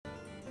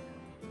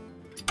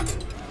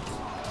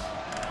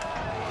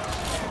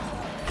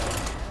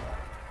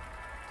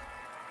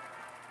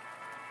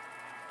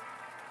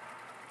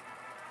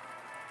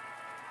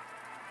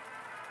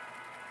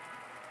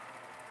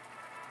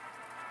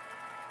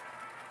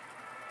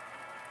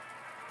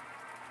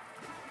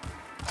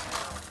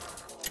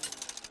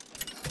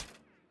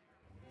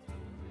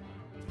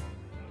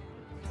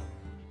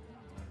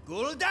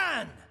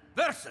Gul'dan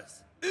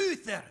versus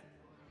Uther.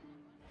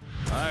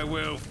 I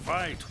will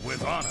fight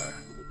with honor.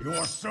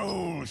 Your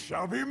soul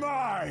shall be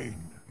mine!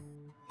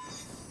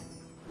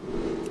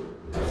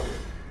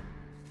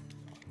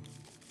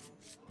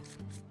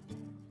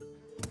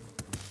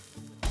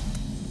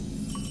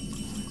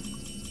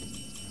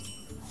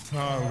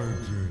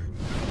 Paladin,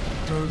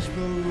 does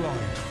the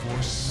light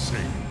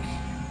forsake?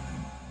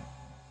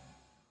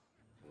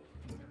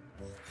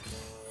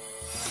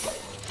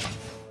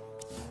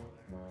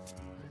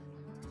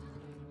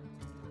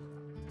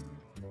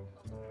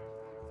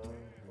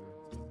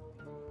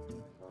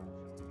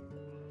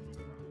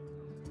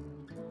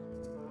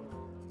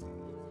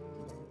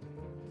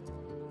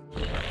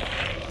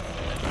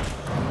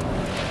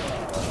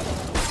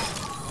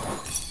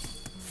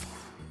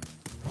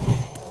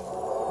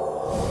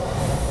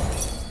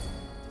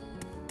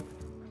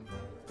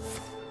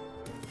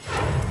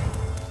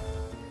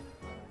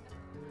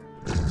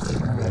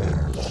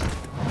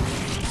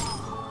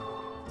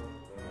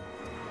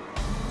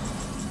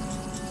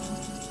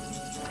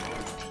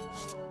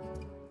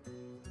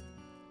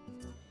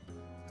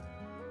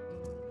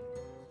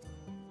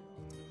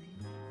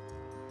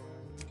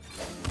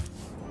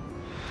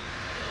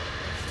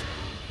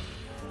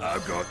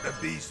 I've got the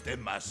beast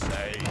in my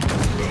side.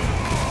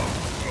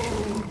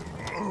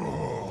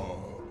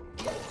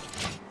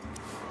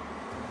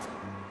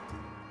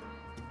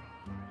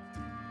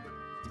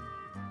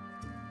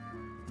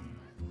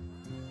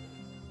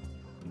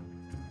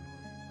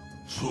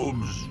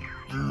 Some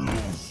still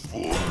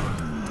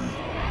funny.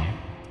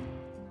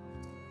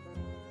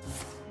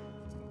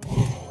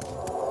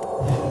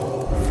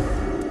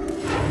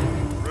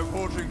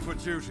 Reporting for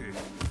duty.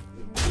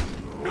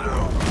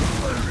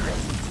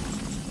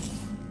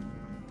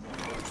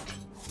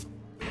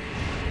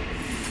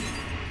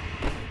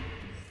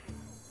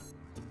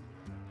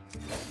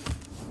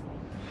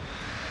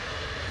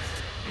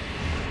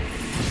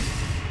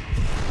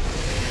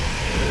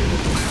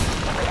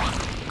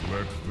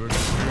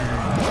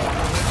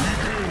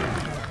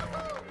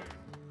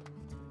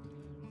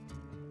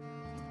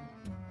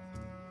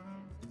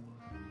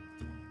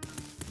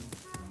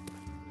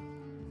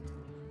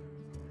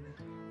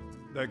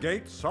 The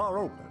gates are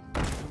open.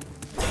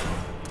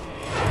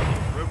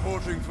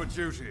 Reporting for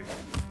duty.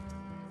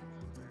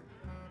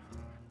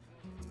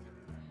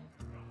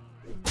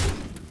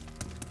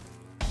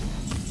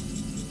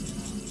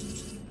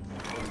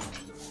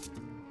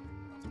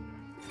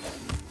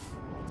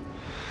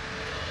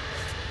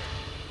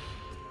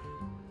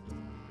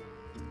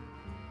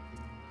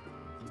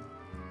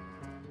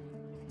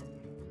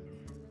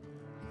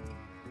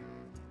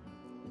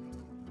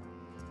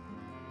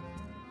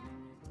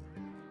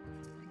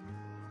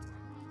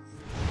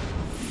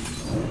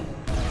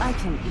 I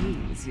can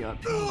ease your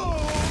pain.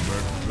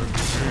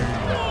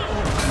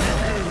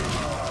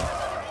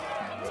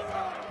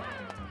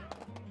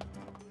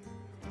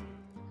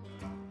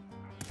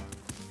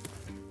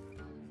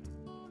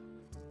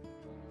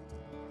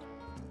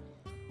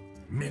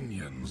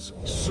 Minions,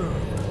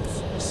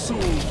 servants,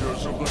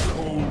 soldiers of the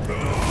cold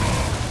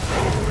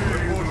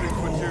Reporting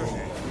for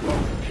duty.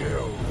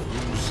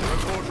 kills.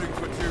 Reporting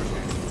for duty.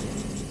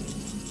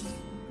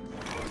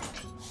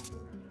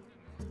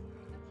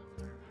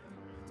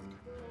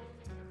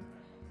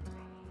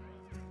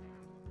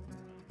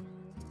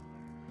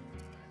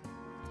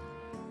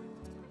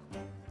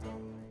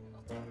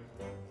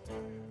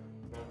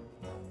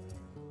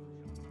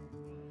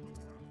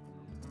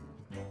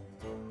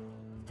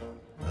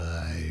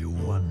 I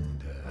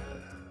wonder.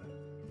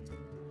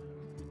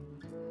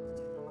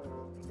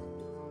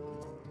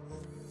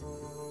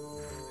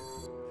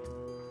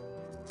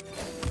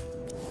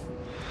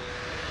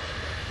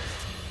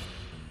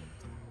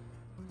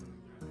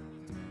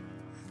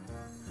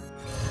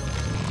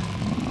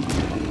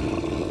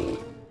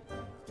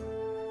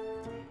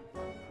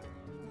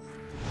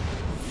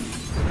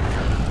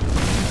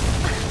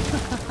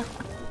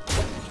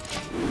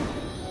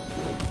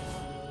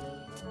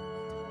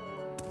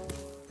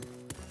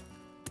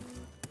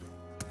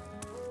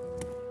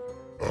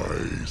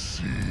 I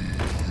see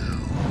you.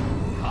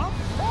 Come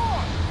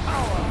on,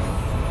 power!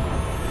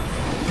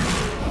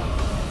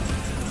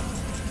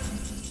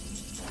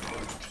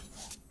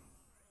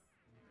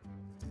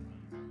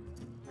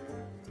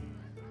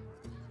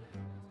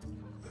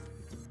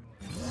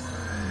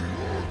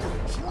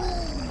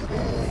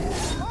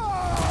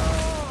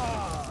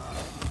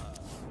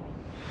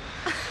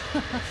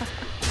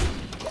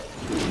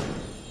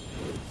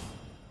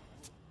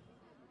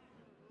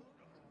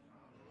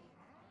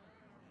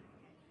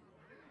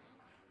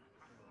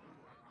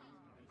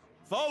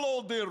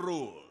 Follow the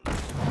rules.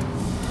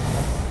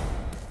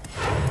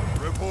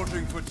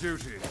 Reporting for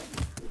duty.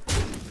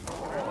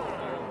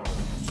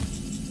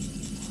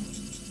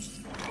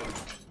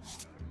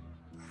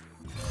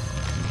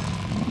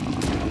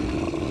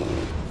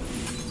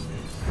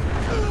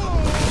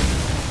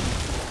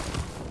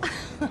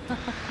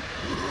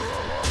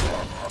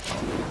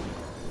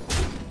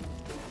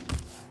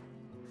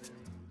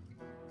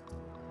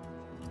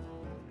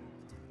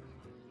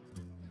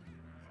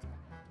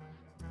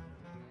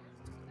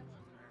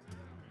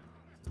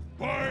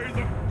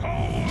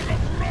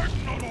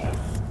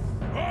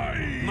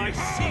 My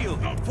shield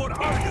for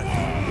Argon!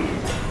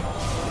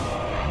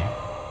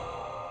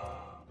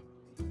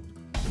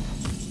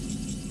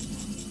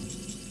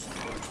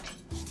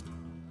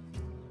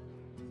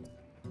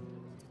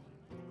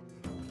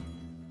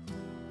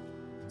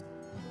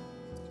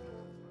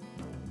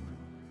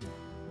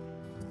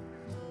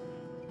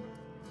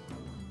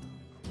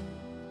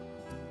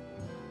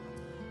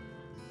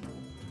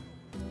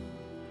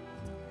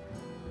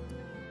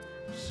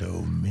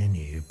 So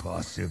many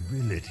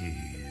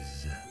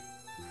possibilities.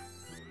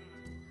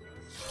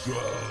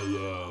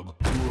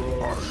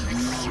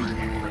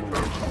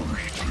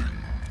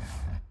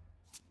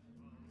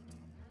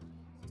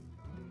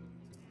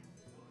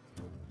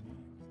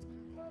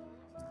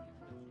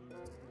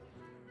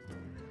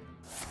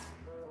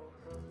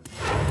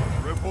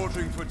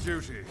 Reporting for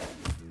duty.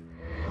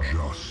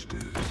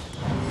 Justice.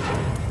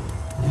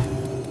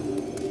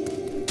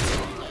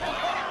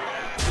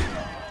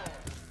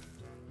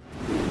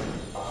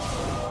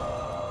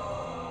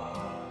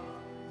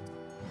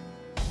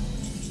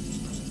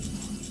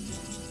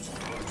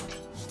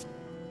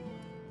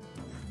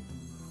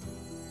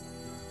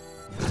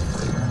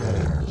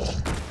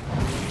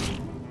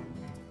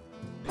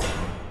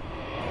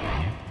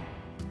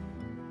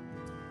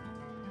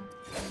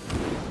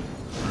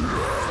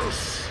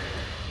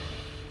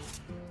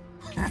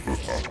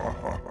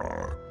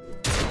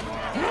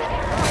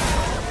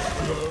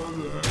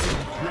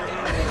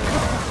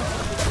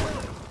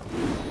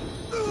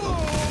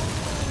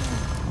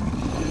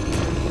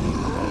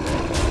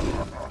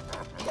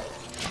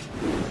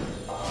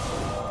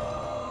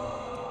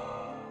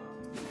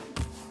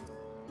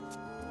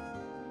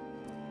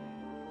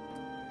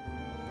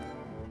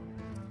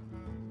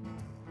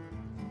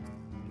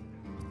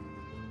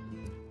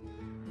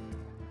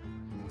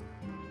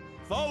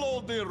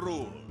 Follow the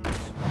rules.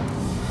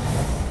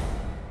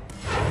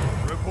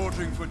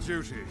 Reporting for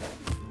duty.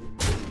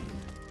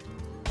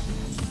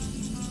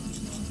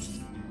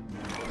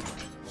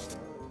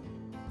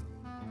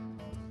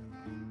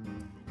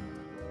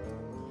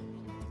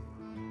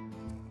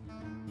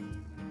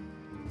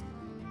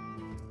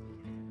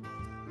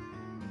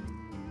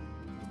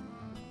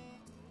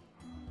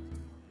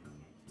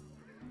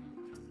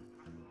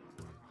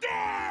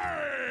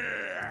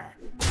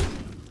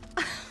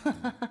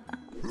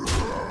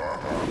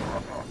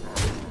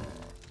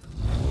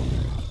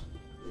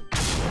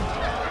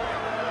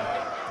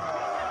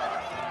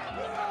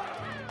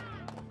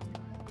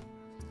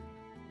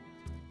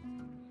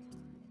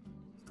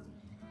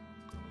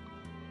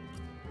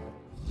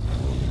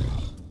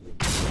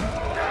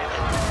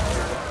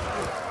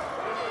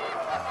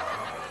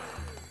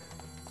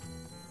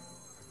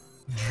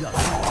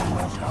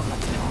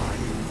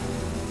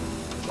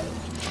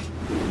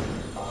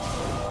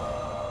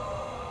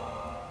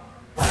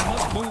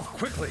 Move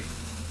quickly.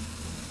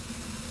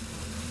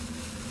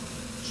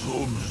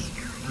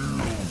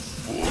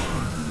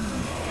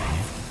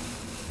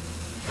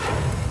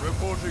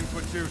 Reporting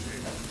for duty.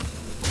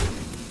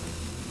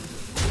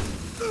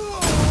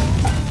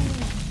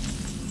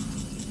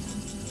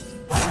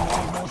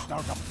 Almost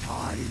out of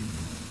time.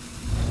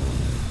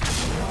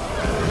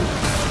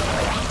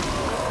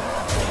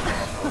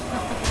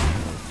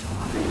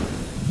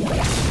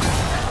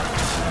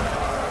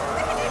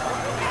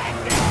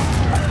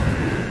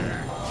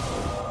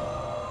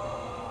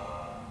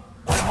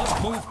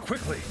 Move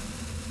quickly.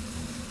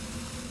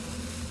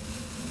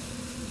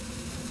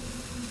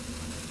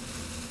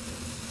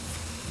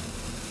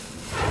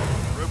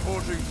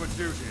 Reporting for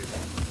duty.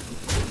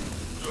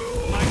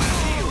 My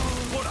shield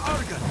for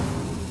Argon.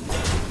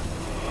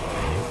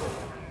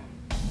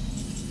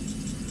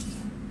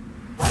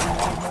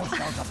 Almost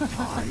out of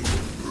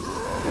time.